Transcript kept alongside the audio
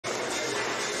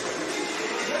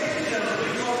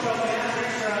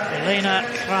Elena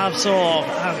Krawzow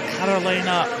and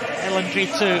Karolina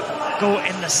Pelendritou go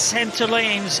in the centre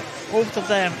lanes. Both of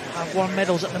them have won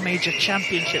medals at the major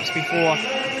championships before.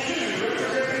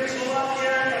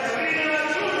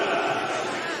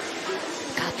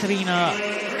 Karolina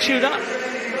Chuda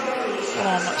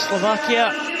from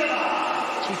Slovakia.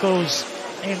 She goes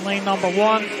in lane number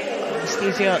 1.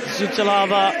 Anastasiya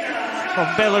Zudzilava from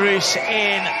Belarus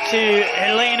in to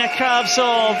Elena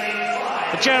Krawzow,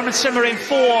 the German swimmer, in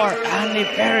 4, and the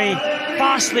very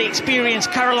vastly experienced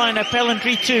Karolina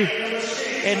Pelendritou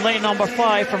in lane number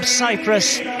 5 from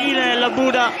Cyprus. Nina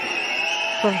Labuda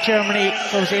from Germany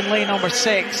goes in lane number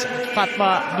 6.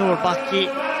 Fatma Nurbaki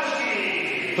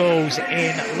goes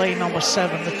in lane number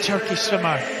 7, the Turkish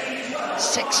swimmer.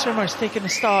 6 swimmers taking the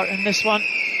start in this one.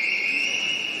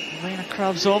 Elena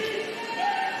Krawzow,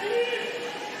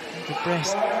 the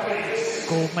breast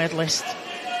gold medalist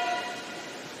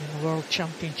in the World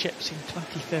Championships in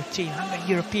 2013 and the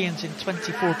Europeans in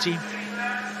 2014.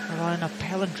 Karolina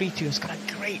Pelendritou has got a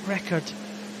great record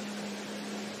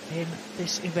in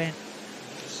this event.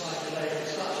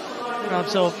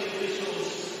 Krawzow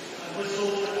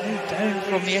moved down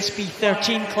from the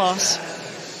SB13 class,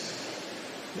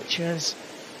 which has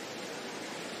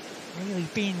really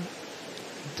been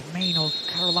the domain of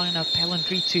Karolina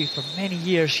Pelendritou for many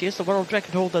years. She is the world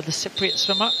record holder, the Cypriot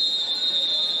swimmer.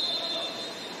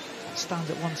 It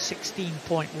stands at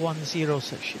 1:16.10,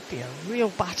 so it should be a real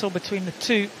battle between the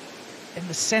two in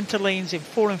the centre lanes in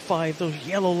 4 and 5, those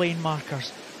yellow lane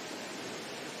markers.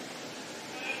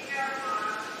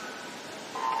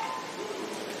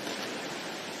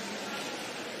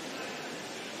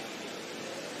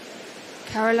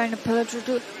 Karolina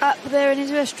Pelendritou up there in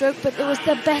his breaststroke, but it was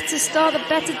the better start, the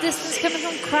better distance coming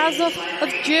from Krawzow of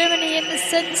Germany in the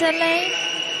centre lane.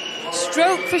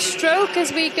 Stroke for stroke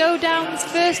as we go down this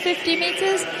first 50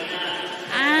 metres.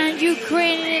 And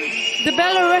Ukrainian, the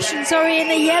Belarusian, in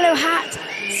the yellow hat,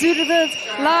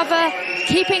 Zudzilava,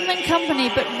 keeping them company.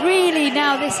 But really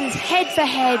now this is head for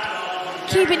head,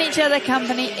 keeping each other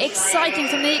company. Exciting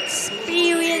from the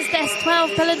experienced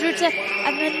S12 Pelendritou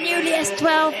and the newly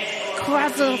S12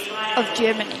 Krawzow of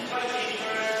Germany.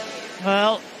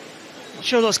 Well, I'm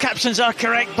sure those captions are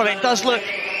correct, but it does look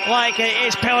like it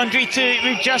is Pelendritou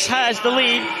who just has the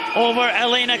lead over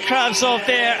Elena Krawzow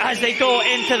there as they go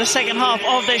into the second half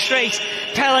of this race.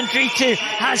 Pelendritou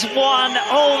has won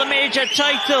all the major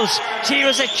titles. She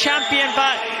was a champion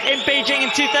back in Beijing in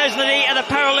 2008 at the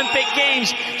Paralympic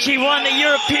Games. She won the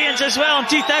Europeans as well in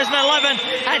 2011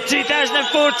 and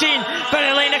 2014. But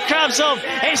Elena Krawzow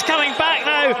is coming back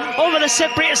now over the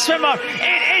Cypriot swimmer.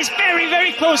 It is very,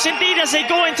 very close indeed as they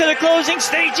go into the closing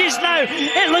stages now.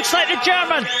 It looks like the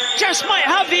German just might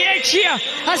have the edge here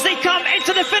as they come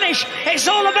into the finish. It's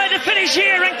all about the finish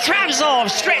here, and Krawzow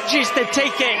stretches to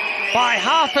take it by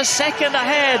half a second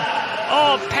ahead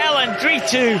of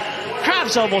Pelendritou.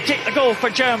 Krawzow will take the gold for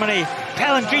Germany,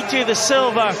 Pelendritou the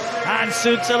silver, and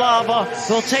Zudzilava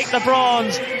will take the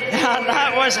bronze. And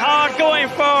that was hard going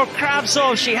for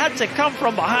Krawzow. She had to come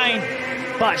from behind,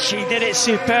 but she did it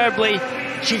superbly.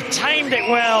 She timed it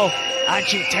well, and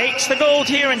she takes the gold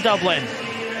here in Dublin.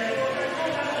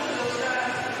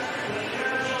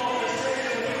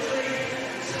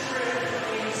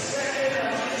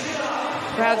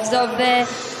 Krawzow there,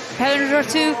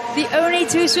 Pelendritou, the only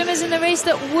 2 swimmers in the race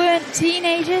that weren't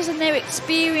teenagers, and their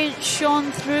experience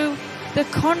shone through. The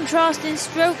contrast in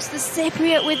strokes, the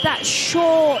Cypriot with that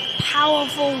short,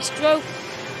 powerful stroke,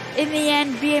 in the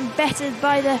end being bettered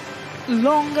by the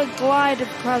longer glide of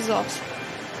Krawzow.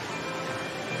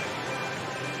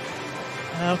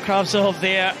 Well, Krawzow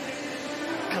there,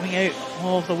 coming out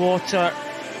of the water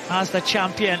as the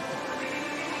champion.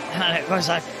 And it was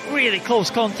a really close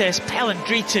contest.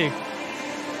 Pelendritou,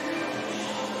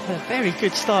 a very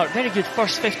good start, very good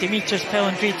first 50 metres,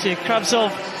 Pelendritou. Krawzow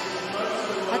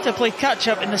had to play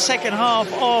catch-up in the second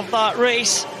half of that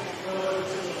race,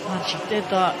 and she did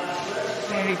that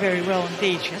very, very well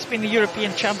indeed. She has been the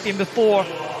European champion before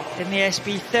in the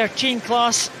SB13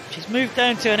 class. She's moved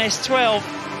down to an S12.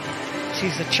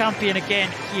 She's the champion again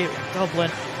here in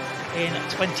Dublin in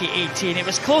 2018. It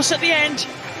was close at the end,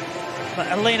 but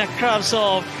Elena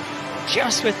Krawzow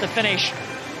just with the finish.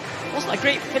 It wasn't a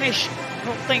great finish, I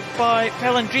don't think, by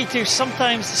Pelendritou.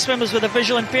 Sometimes the swimmers with a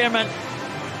visual impairment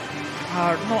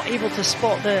are not able to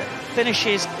spot the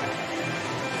finishes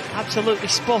absolutely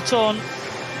spot on.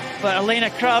 But Elena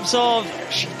Krawzow,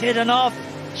 she did enough.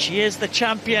 She is the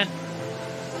champion.